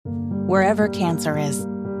Wherever cancer is,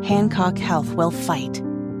 Hancock Health will fight.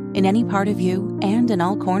 In any part of you and in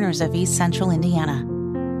all corners of East Central Indiana.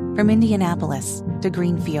 From Indianapolis to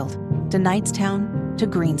Greenfield to Knightstown to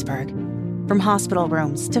Greensburg. From hospital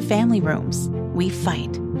rooms to family rooms, we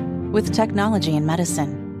fight. With technology and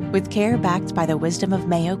medicine, with care backed by the wisdom of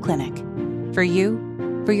Mayo Clinic. For you,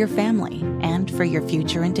 for your family, and for your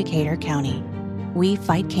future in Decatur County. We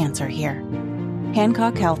fight cancer here.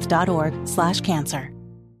 HancockHealth.org/cancer.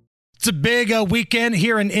 It's a big weekend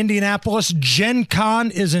here in Indianapolis. GenCon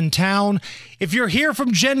is in town. If you're here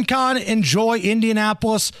from GenCon, enjoy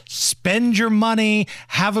Indianapolis, spend your money,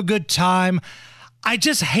 have a good time. I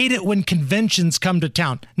just hate it when conventions come to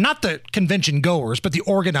town. Not the convention goers, but the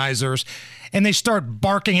organizers. And they start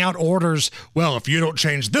barking out orders. Well, if you don't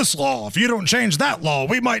change this law, if you don't change that law,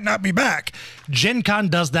 we might not be back.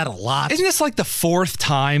 GenCon does that a lot. Isn't this like the fourth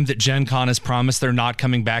time that GenCon has promised they're not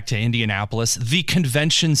coming back to Indianapolis, the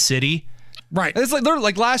convention city? Right. It's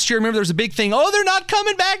like last year, remember there was a big thing. Oh, they're not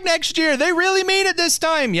coming back next year. They really mean it this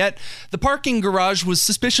time. Yet the parking garage was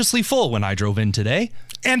suspiciously full when I drove in today.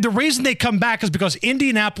 And the reason they come back is because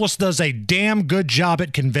Indianapolis does a damn good job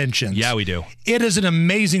at conventions. Yeah, we do. It is an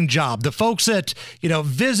amazing job. The folks that,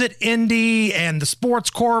 visit Indy and the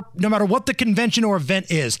Sports Corp, no matter what the convention or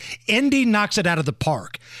event is, Indy knocks it out of the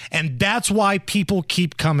park. And that's why people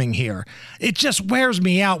keep coming here. It just wears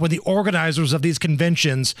me out when the organizers of these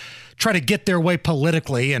conventions try to get their way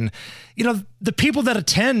politically. And, the people that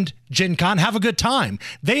attend GenCon have a good time.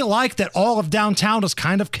 They like that all of downtown is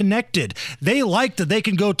kind of connected. They like that they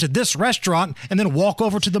can go to this restaurant and then walk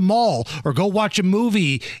over to the mall or go watch a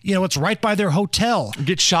movie. It's right by their hotel.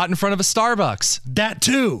 Get shot in front of a Starbucks. That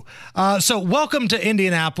too. So welcome to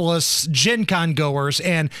Indianapolis, GenCon goers.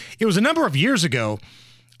 And it was a number of years ago,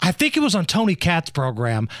 I think it was on Tony Katz's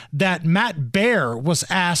program, that Matt Baer was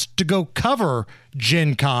asked to go cover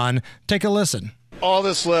GenCon. Take a listen. All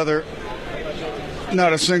this leather,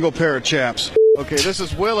 not a single pair of chaps. Okay, this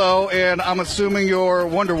is Willow, and I'm assuming you're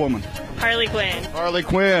Wonder Woman. Harley Quinn. Harley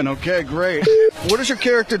Quinn, okay, great. What does your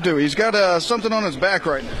character do? He's got something on his back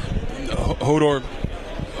right now. Hodor.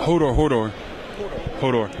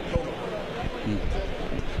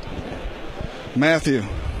 Matthew.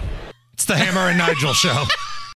 It's the Hammer and Nigel show.